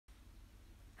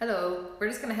Hello, we're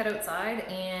just gonna head outside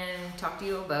and talk to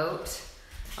you about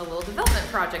a little development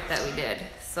project that we did.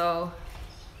 So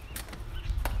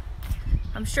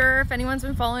I'm sure if anyone's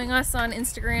been following us on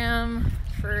Instagram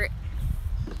for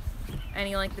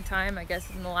any length of time, I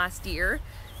guess in the last year,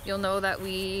 you'll know that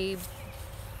we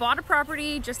bought a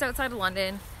property just outside of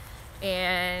London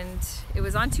and it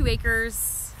was on 2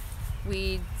 acres.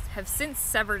 We have since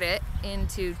severed it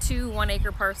into 2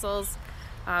 1-acre parcels.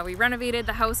 We renovated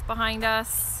the house behind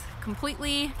us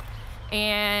completely,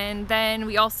 and then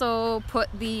we also put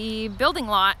the building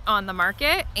lot on the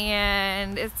market,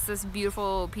 and it's this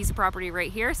beautiful piece of property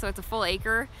right here. So it's a full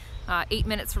acre, 8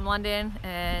 minutes from London,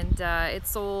 and it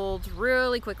sold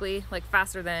really quickly, like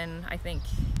faster than I think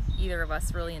either of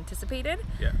us really anticipated.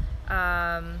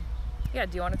 Yeah,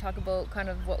 do you want to talk about kind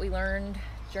of what we learned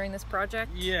during this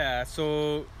project? Yeah,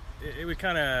 so we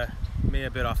kind of may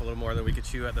have bit off a little more than we could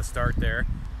chew at the start there.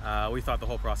 We thought the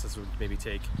whole process would maybe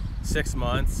take 6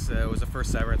 months. It was the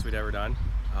first severance we'd ever done,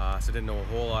 so didn't know a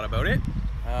whole lot about it.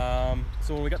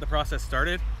 So when we got the process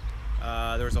started,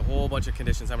 there was a whole bunch of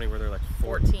conditions. How many were there? Like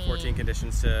 14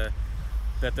 conditions that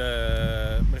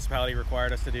the municipality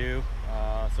required us to do.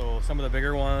 So some of the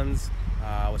bigger ones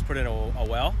was put in a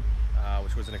well,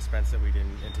 which was an expense that we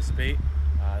didn't anticipate.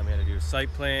 Then we had to do a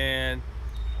site plan,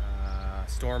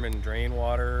 storm and drain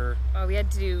water. Oh, we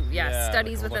had to do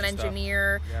studies with an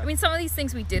engineer. Yeah. I mean, some of these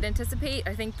things we did anticipate.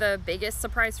 I think the biggest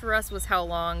surprise for us was how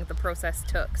long the process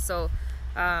took. So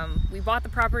we bought the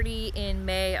property in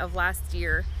May of last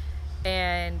year,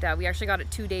 and we actually got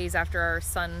it 2 days after our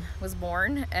son was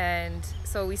born, and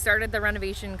so we started the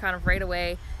renovation kind of right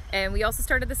away, and we also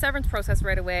started the severance process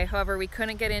right away. However, we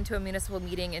couldn't get into a municipal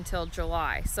meeting until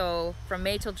July. So from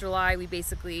May till July, we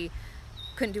basically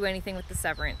couldn't do anything with the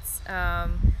severance.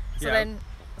 Then,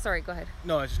 sorry, go ahead.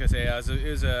 No, I was just gonna say it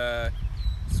was a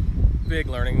big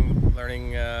learning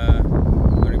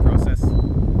process.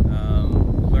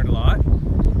 Learned a lot.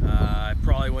 I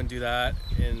probably wouldn't do that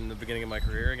in the beginning of my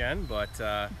career again, but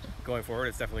going forward,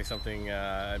 it's definitely something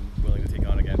I'm willing to take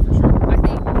on again for sure. I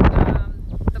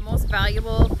think the most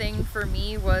valuable thing for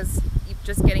me was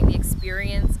just getting the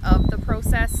experience of the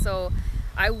process. So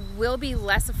I will be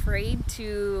less afraid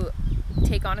to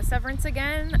take on a severance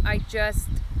again. I just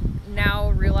now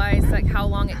realize like how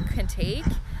long it can take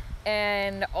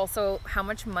and also how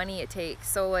much money it takes.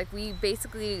 So like we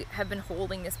basically have been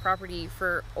holding this property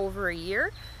for over a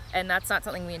year, and that's not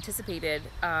something we anticipated.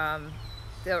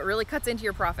 It really cuts into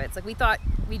your profits. Like we thought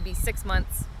we'd be 6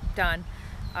 months done.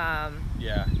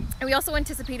 Yeah. And we also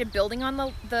anticipated building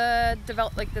on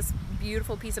this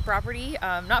beautiful piece of property,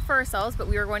 not for ourselves, but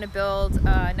we were going to build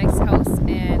a nice house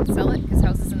and sell it, because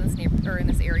houses in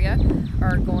this area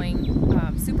are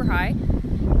going super high.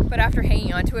 But after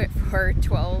hanging on to it for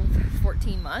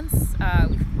 12-14 months,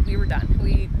 we were done.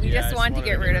 We just wanted to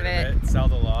get rid of it. Sell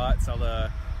the lot, sell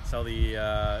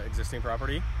the existing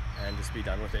property, and just be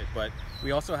done with it. But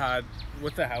we also had,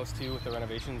 with the house too, with the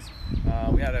renovations,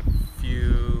 we had a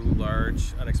few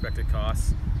large unexpected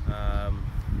costs.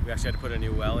 We actually had to put a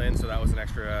new well in, so that was an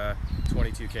extra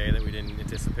 $22K that we didn't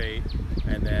anticipate.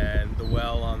 And then the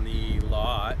well on the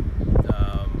lot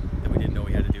that we didn't know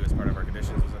we had to do as part of our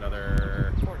conditions was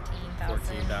another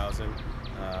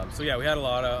 $14,000. So yeah, we had a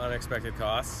lot of unexpected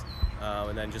costs,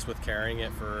 and then just with carrying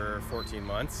it for 14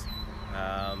 months.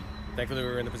 Thankfully, we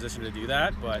were in the position to do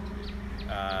that, but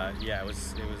yeah, it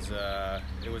was a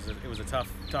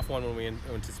tough one when we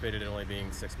anticipated it only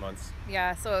being 6 months.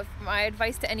 Yeah. So if my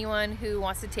advice to anyone who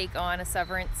wants to take on a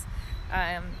severance,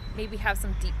 maybe have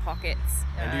some deep pockets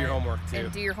and do your homework too.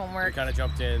 And do your homework. We kind of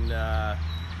jumped in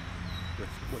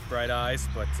with bright eyes,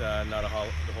 but not a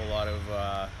whole lot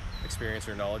of experience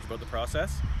or knowledge about the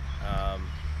process.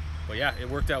 But yeah, it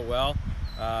worked out well.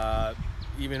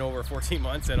 Even over 14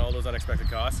 months and all those unexpected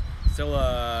costs, still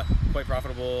a quite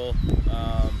profitable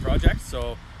project,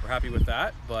 so we're happy with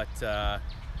that. But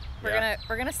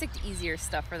we're gonna stick to easier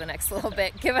stuff for the next little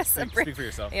bit. Give us a break. Speak for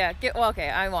yourself. Yeah. Okay.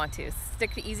 I want to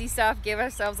stick to easy stuff. Give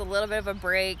ourselves a little bit of a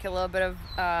break, a little bit of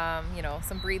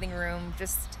some breathing room.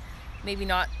 Just maybe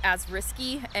not as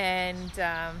risky. And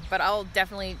but I'll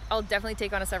definitely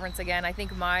take on a severance again. I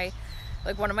think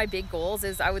one of my big goals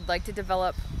is I would like to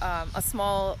develop a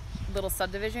small little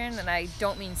subdivision, and I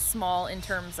don't mean small in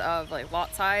terms of like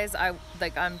lot size.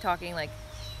 I'm talking like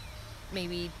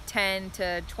maybe 10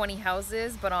 to 20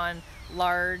 houses, but on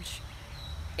large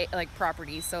like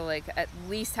properties. So like at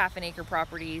least half an acre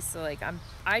properties. So like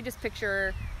I just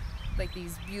picture like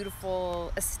these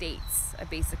beautiful estates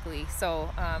basically. So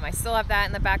I still have that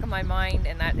in the back of my mind,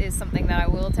 and that is something that I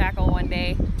will tackle one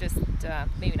day, just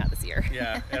maybe not this year.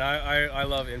 Yeah, and I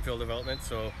love infill development,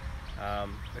 so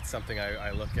it's something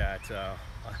I look at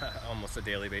almost a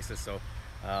daily basis. So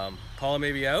Paula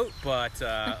may be out, but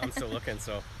I'm still looking.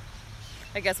 So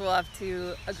I guess we'll have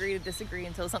to agree to disagree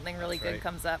until something really good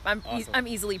comes up. Awesome. I'm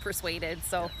easily persuaded.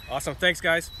 So awesome. Thanks,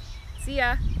 guys. See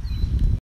ya.